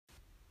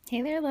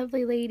Hey there,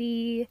 lovely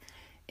lady.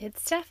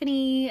 It's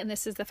Stephanie, and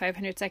this is the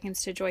 500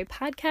 Seconds to Joy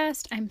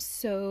podcast. I'm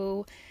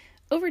so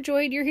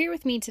overjoyed you're here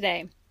with me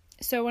today.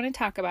 So I want to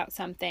talk about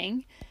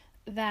something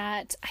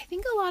that I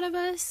think a lot of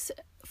us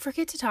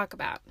forget to talk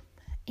about,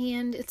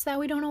 and it's that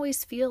we don't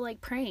always feel like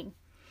praying.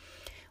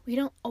 We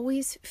don't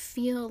always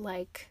feel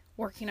like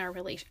working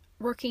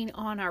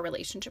on our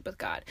relationship with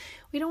God.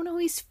 We don't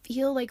always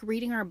feel like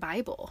reading our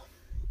Bible.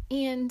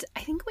 And I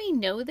think we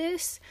know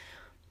this,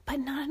 but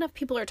not enough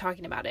people are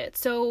talking about it.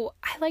 So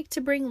I like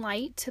to bring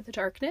light to the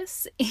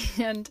darkness,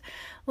 and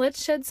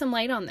let's shed some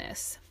light on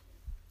this.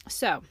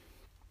 So,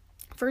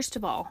 first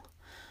of all,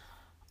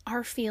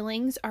 our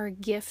feelings are a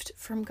gift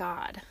from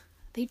God.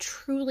 They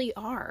truly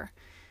are,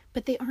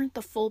 but they aren't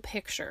the full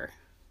picture.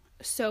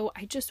 So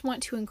I just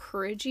want to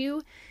encourage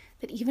you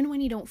that even when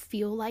you don't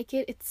feel like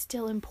it, it's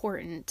still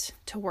important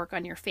to work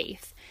on your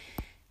faith.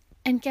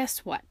 And guess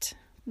what?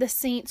 The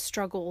saints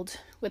struggled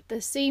with the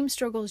same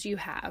struggles you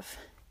have.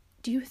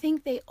 Do you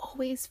think they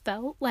always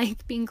felt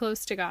like being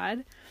close to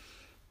God?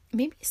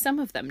 Maybe some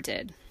of them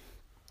did.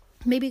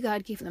 Maybe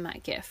God gave them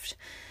that gift.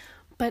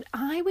 But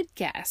I would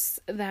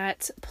guess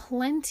that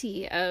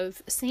plenty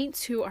of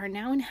saints who are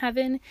now in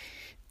heaven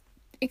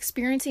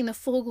experiencing the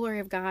full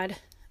glory of God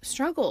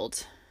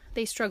struggled.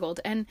 They struggled.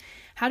 And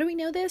how do we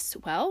know this?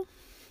 Well,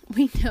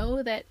 we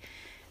know that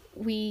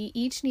we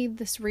each need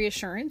this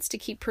reassurance to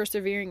keep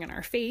persevering in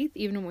our faith,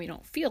 even when we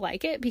don't feel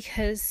like it,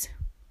 because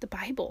the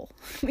Bible.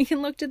 We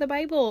can look to the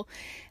Bible.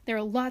 There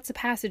are lots of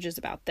passages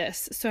about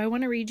this. So I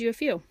want to read you a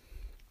few.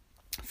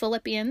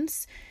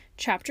 Philippians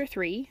chapter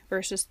 3,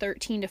 verses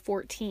 13 to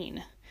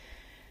 14.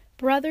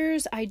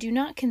 Brothers, I do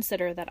not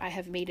consider that I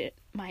have made it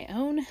my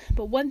own,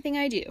 but one thing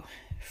I do,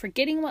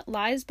 forgetting what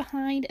lies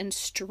behind and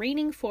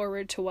straining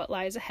forward to what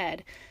lies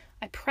ahead,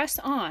 I press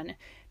on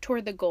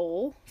toward the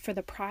goal for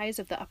the prize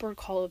of the upward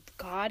call of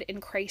God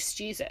in Christ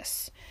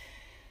Jesus.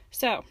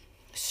 So,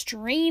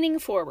 straining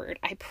forward,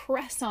 I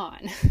press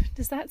on.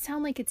 Does that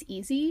sound like it's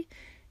easy?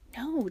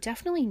 No,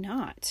 definitely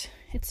not.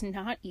 It's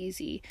not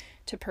easy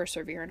to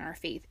persevere in our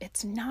faith.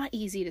 It's not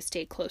easy to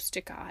stay close to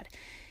God.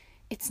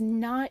 It's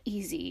not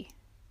easy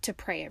to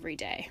pray every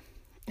day.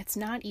 It's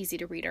not easy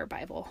to read our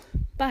Bible.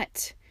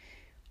 But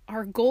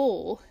our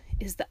goal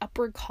is the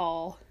upward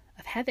call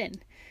of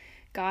heaven.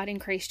 God in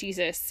Christ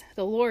Jesus,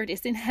 the Lord,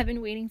 is in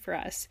heaven waiting for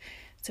us.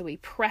 So we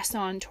press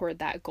on toward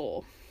that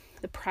goal,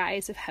 the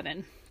prize of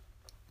heaven.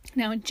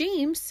 Now in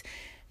James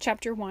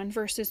chapter 1,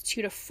 verses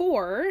 2 to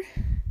 4,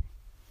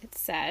 it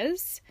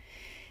says,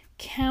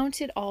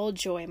 "Count it all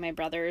joy, my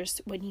brothers,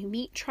 when you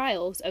meet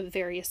trials of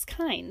various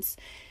kinds,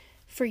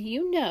 for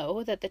you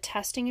know that the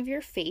testing of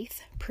your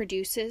faith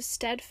produces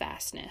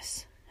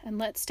steadfastness. And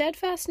let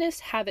steadfastness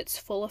have its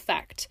full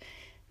effect,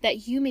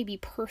 that you may be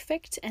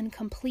perfect and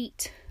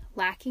complete,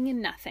 lacking in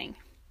nothing."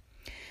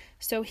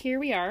 So here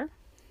we are,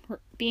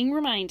 being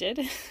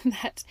reminded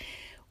that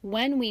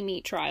when we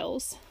meet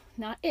trials,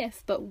 not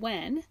if, but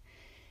when,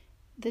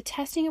 the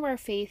testing of our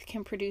faith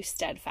can produce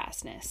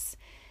steadfastness.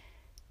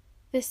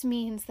 This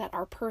means that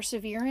our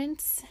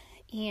perseverance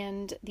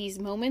and these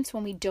moments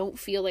when we don't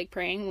feel like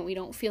praying, when we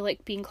don't feel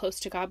like being close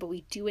to God, but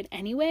we do it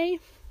anyway,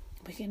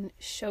 we can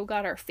show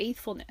God our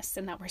faithfulness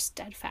and that we're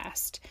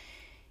steadfast.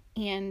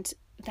 And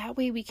that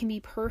way we can be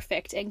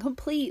perfect and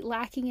complete,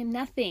 lacking in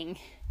nothing.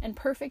 And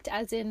perfect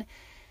as in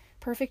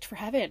perfect for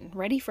heaven,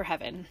 ready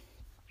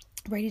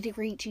to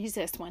greet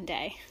Jesus one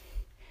day.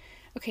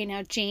 Okay,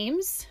 now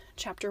James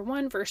chapter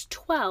 1, verse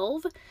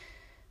 12.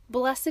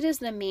 "Blessed is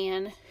the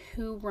man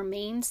who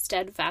remains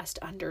steadfast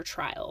under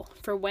trial,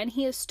 for when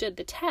he has stood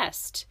the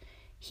test,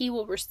 he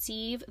will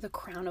receive the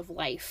crown of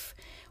life,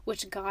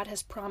 which God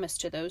has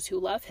promised to those who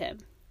love him."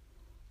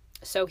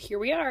 So here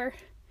we are.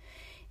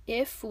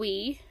 If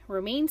we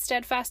remain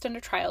steadfast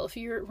under trial, if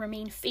we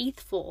remain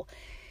faithful,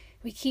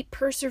 we keep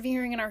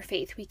persevering in our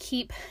faith, we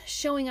keep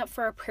showing up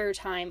for our prayer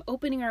time,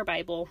 opening our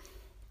Bible,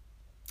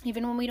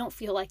 even when we don't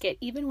feel like it,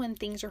 even when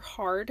things are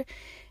hard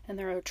and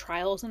there are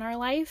trials in our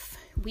life,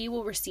 we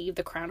will receive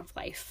the crown of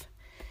life,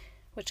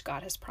 which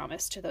God has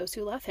promised to those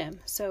who love him.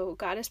 So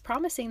God is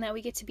promising that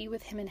we get to be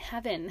with him in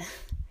heaven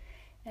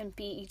and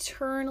be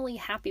eternally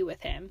happy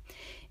with him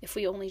if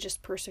we only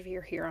just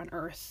persevere here on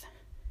earth.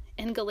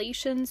 In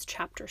Galatians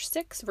chapter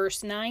 6,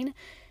 verse 9,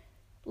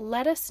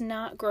 "Let us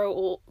not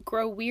grow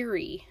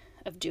weary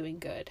of doing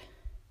good.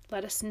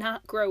 Let us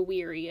not grow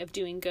weary of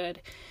doing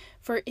good,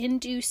 for in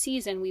due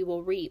season we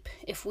will reap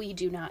if we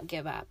do not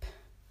give up."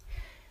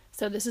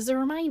 So this is a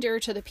reminder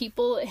to the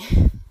people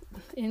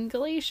in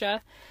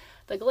Galatia,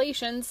 the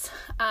Galatians,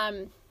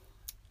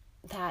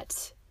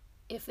 that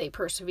if they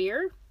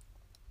persevere,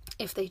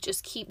 if they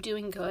just keep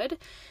doing good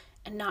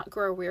and not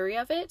grow weary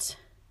of it,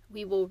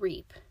 we will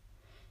reap.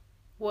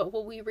 What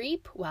will we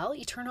reap? Well,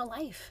 eternal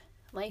life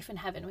in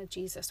heaven with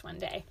Jesus one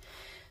day.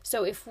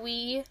 So if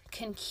we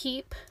can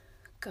keep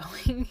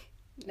going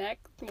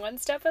one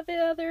step at the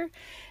other,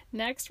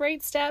 next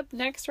right step,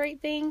 next right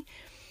thing,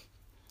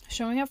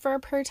 showing up for our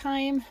prayer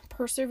time,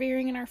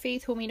 persevering in our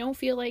faith when we don't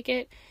feel like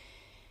it,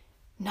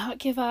 not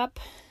give up,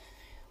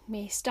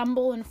 may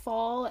stumble and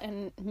fall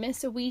and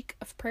miss a week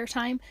of prayer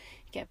time.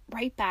 Get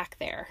right back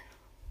there.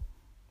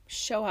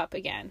 Show up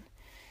again.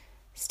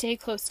 Stay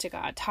close to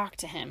God. Talk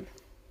to Him.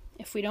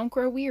 If we don't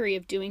grow weary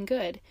of doing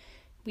good,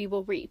 we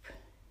will reap.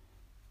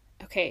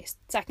 Okay,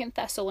 2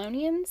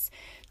 Thessalonians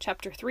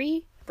chapter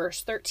 3,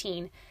 verse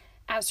 13.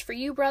 As for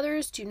you,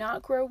 brothers, do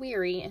not grow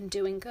weary in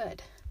doing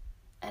good.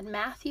 And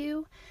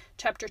Matthew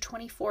chapter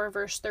 24,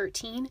 verse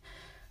 13.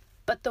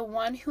 But the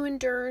one who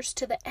endures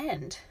to the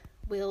end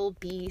will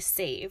be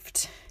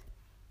saved.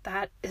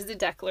 That is a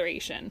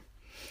declaration.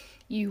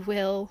 You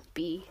will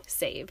be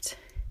saved.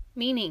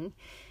 Meaning,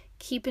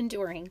 keep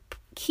enduring,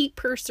 keep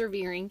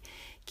persevering,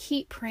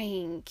 keep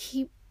praying,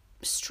 keep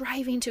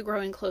striving to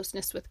grow in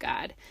closeness with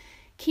God.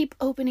 Keep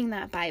opening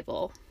that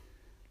Bible.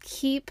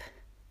 Keep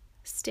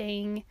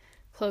staying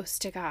close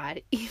to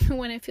God, even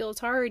when it feels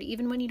hard,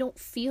 even when you don't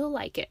feel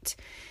like it,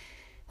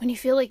 when you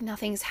feel like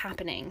nothing's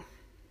happening.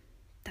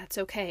 That's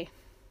okay.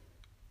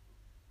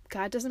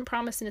 God doesn't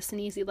promise us an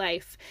easy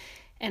life.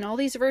 And all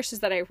these verses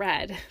that I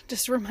read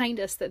just remind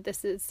us that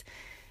this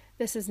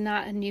is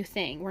not a new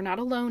thing. We're not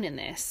alone in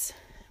this.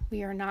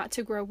 We are not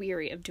to grow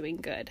weary of doing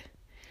good.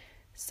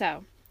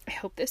 So I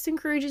hope this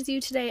encourages you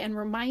today and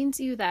reminds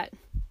you that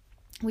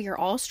we are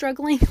all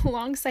struggling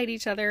alongside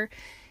each other.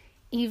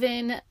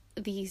 Even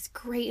these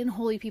great and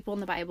holy people in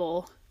the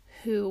Bible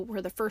who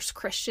were the first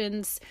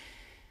Christians,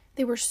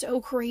 they were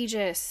so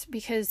courageous,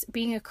 because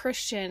being a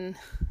Christian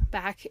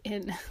back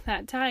in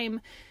that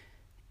time,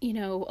 a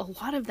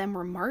lot of them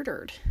were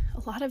martyred.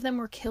 A lot of them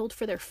were killed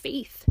for their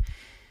faith.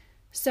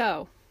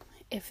 So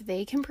if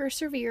they can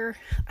persevere,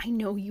 I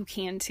know you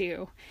can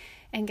too.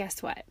 And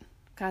guess what?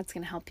 God's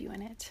going to help you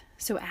in it.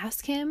 So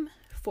ask Him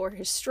for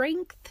His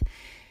strength,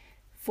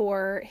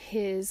 for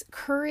His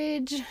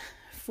courage,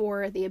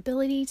 for the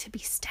ability to be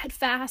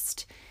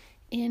steadfast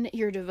in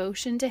your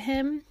devotion to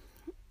Him.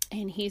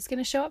 And He's going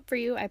to show up for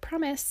you. I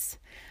promise.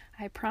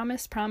 I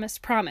promise, promise,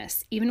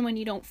 promise. Even when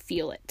you don't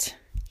feel it,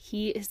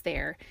 He is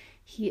there.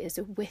 He is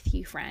with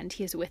you, friend.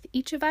 He is with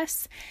each of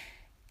us.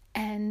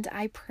 And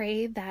I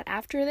pray that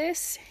after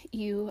this,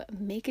 you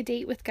make a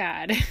date with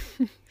God.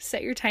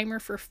 Set your timer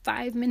for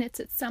 5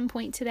 minutes at some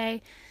point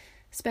today.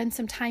 Spend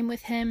some time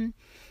with Him.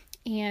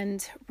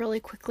 And really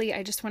quickly,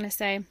 I just want to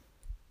say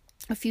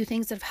a few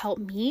things that have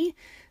helped me.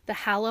 The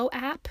Hallow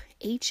app,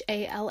 Hallow,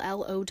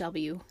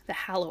 the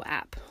Hallow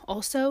app.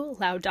 Also,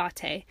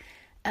 Laudate,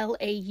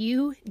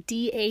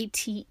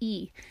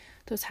 Laudate.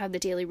 Those have the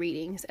daily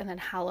readings, and then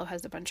Hallow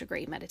has a bunch of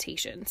great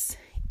meditations.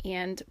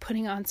 And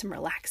putting on some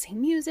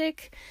relaxing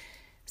music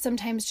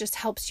sometimes just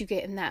helps you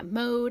get in that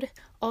mode.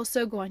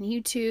 Also, go on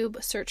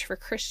YouTube, search for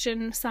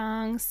Christian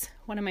songs.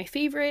 One of my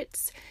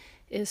favorites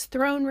is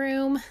Throne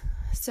Room.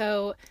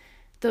 So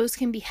those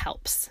can be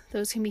helps.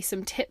 Those can be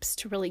some tips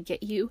to really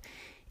get you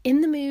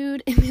in the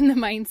mood and in the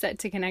mindset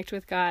to connect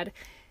with God.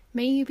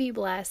 May you be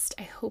blessed.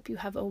 I hope you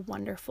have a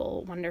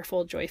wonderful,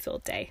 wonderful,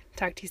 joy-filled day.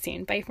 Talk to you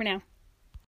soon. Bye for now.